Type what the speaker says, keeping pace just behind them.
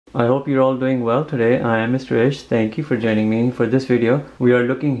I hope you're all doing well today. I am Mr. Ish. Thank you for joining me. For this video, we are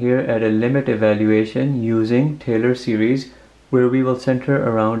looking here at a limit evaluation using Taylor series where we will center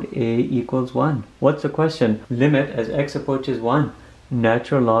around a equals 1. What's the question? Limit as x approaches 1.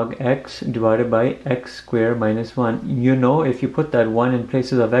 Natural log x divided by x squared minus 1. You know, if you put that 1 in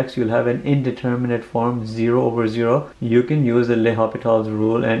places of x, you'll have an indeterminate form, 0 over 0. You can use the Hopital's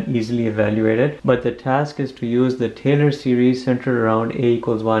rule and easily evaluate it. But the task is to use the Taylor series centered around a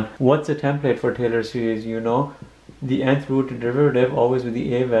equals 1. What's the template for Taylor series? You know, the nth root derivative always with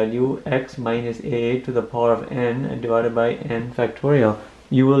the a value, x minus a to the power of n divided by n factorial.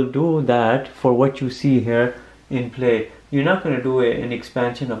 You will do that for what you see here in play. You're not going to do an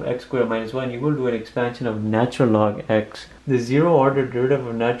expansion of x squared minus 1. You will do an expansion of natural log x. The zero order derivative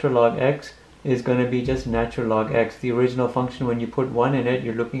of natural log x is going to be just natural log x. The original function, when you put 1 in it,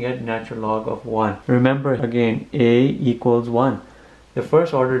 you're looking at natural log of 1. Remember again, a equals 1. The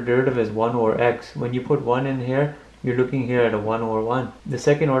first order derivative is 1 over x. When you put 1 in here, you're looking here at a 1 over 1. The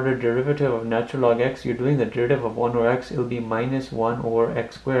second order derivative of natural log x, you're doing the derivative of 1 over x. It'll be minus 1 over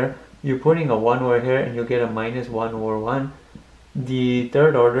x squared. You're putting a 1 over here and you'll get a minus 1 over 1. The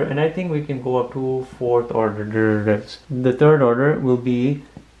third order, and I think we can go up to fourth order derivatives. The third order will be,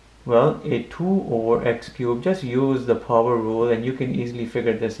 well, a 2 over x cubed. Just use the power rule and you can easily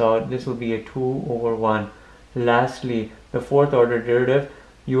figure this out. This will be a 2 over 1. Lastly, the fourth order derivative,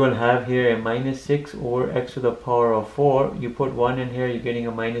 you will have here a minus 6 over x to the power of 4. You put 1 in here, you're getting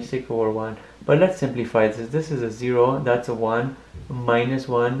a minus 6 over 1. But let's simplify this. This is a 0, that's a 1, minus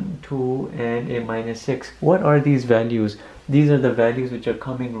 1, 2, and a minus 6. What are these values? These are the values which are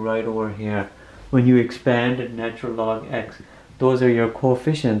coming right over here. When you expand natural log x, those are your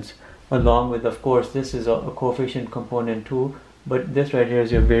coefficients, along with, of course, this is a coefficient component too, but this right here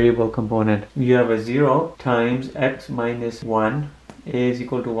is your variable component. You have a 0 times x minus 1, a is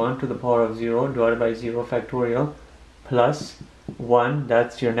equal to 1 to the power of 0 divided by 0 factorial, plus 1,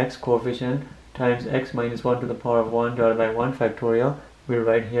 that's your next coefficient, times x minus 1 to the power of 1 divided by 1 factorial. We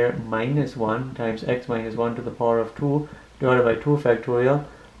write here minus 1 times x minus 1 to the power of 2 divided by 2 factorial.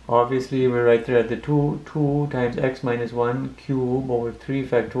 Obviously we write there at the 2 times x minus 1 cube over 3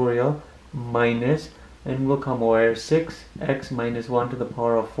 factorial minus, and we'll come over 6 x minus 1 to the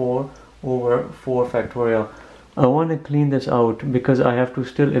power of 4 over 4 factorial. I want to clean this out because I have to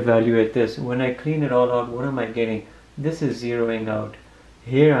still evaluate this. When I clean it all out, what am I getting? This is zeroing out.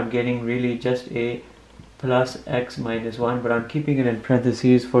 Here I'm getting really just a plus x minus 1, but I'm keeping it in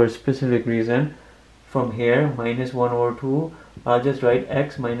parentheses for a specific reason. From here, minus 1 over 2, I'll just write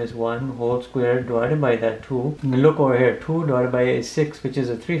x minus 1 whole square divided by that 2. And look over here, 2 divided by a 6, which is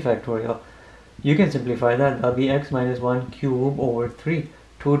a 3 factorial. You can simplify that. That'll be x minus 1 cube over 3.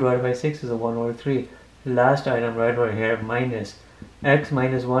 2 divided by 6 is a 1 over 3. Last item right over here, minus x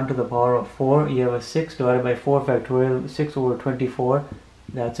minus 1 to the power of 4. You have a 6 divided by 4 factorial, 6 over 24.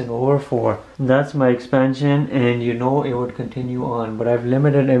 That's an over 4. That's my expansion, and you know it would continue on, but I've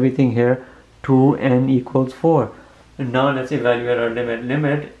limited everything here to n equals 4. And now let's evaluate our limit.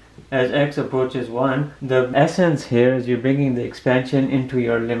 Limit as x approaches 1. The essence here is you're bringing the expansion into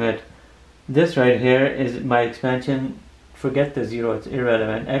your limit. This right here is my expansion. Forget the 0, it's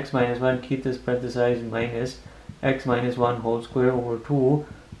irrelevant. X minus 1, keep this parenthesized, minus x minus 1 whole square over 2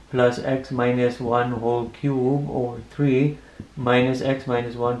 plus x minus 1 whole cube over 3 minus x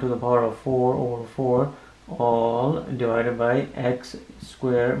minus 1 to the power of 4 over 4, all divided by x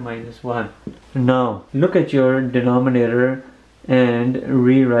square minus 1. Now look at your denominator and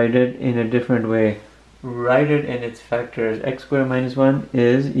rewrite it in a different way. Write it in its factors. X square minus 1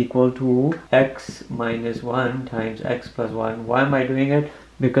 is equal to x minus 1 times x plus 1. Why am I doing it?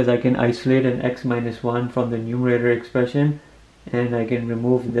 Because I can isolate an x minus 1 from the numerator expression, and I can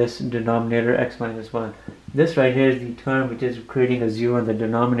remove this denominator x minus 1. This right here is the term which is creating a 0 in the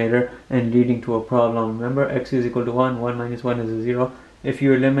denominator and leading to a problem. Remember, x is equal to 1, 1 minus 1 is a 0. If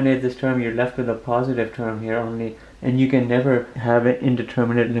you eliminate this term, you're left with a positive term here only, and you can never have an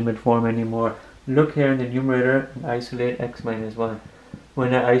indeterminate limit form anymore. Look here in the numerator and isolate x minus 1.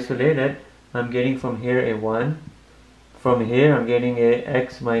 When I isolate it, I'm getting from here a 1. From here I'm getting a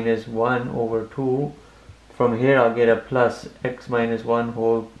x minus 1 over 2. From here I'll get a plus x minus 1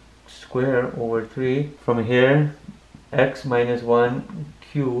 whole square over 3. From here, x minus 1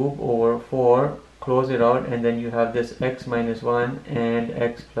 cube over 4. Close it out, and then you have this x minus 1 and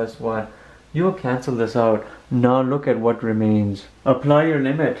x plus 1. You will cancel this out. Now look at what remains. Apply your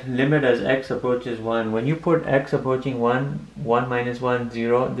limit. Limit as x approaches 1. When you put x approaching 1, 1 minus 1,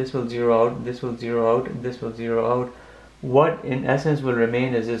 0. This will 0 out, this will 0 out, this will 0 out. What in essence will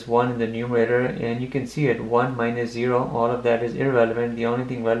remain is this 1 in the numerator, and you can see it, 1 minus 0, all of that is irrelevant. The only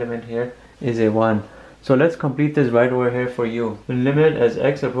thing relevant here is a 1. So let's complete this right over here for you. The limit as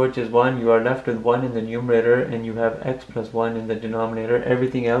x approaches 1, you are left with 1 in the numerator and you have x plus 1 in the denominator.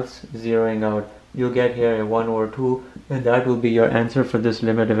 Everything else zeroing out. You'll get here a 1 over 2, and that will be your answer for this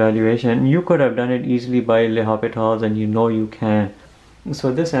limit evaluation. You could have done it easily by Le Hopital's, and you know you can.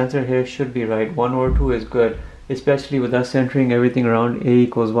 So this answer here should be right. 1 over 2 is good, especially with us centering everything around a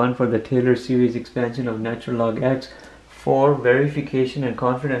equals 1 for the Taylor series expansion of natural log x. For verification and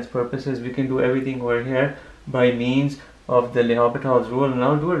confidence purposes, we can do everything over here by means of the Le Hopital's rule, and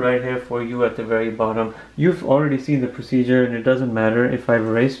I'll do it right here for you at the very bottom. You've already seen the procedure, and it doesn't matter if I've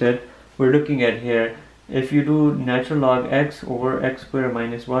erased it. We're looking at here, if you do natural log x over x squared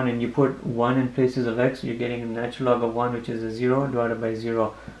minus 1 and you put 1 in places of x, you're getting a natural log of 1, which is a 0 divided by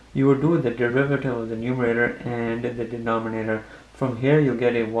 0. You would do the derivative of the numerator and the denominator. From here you'll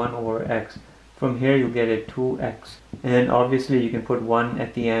get a 1 over x. From here you'll get a 2x. And obviously you can put 1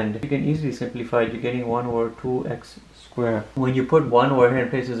 at the end. You can easily simplify it. You're getting 1 over 2x squared. When you put 1 over here in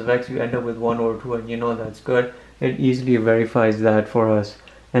places of x, you end up with 1 over 2, and you know that's good. It easily verifies that for us.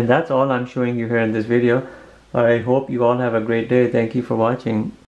 And that's all I'm showing you here in this video. I hope you all have a great day. Thank you for watching.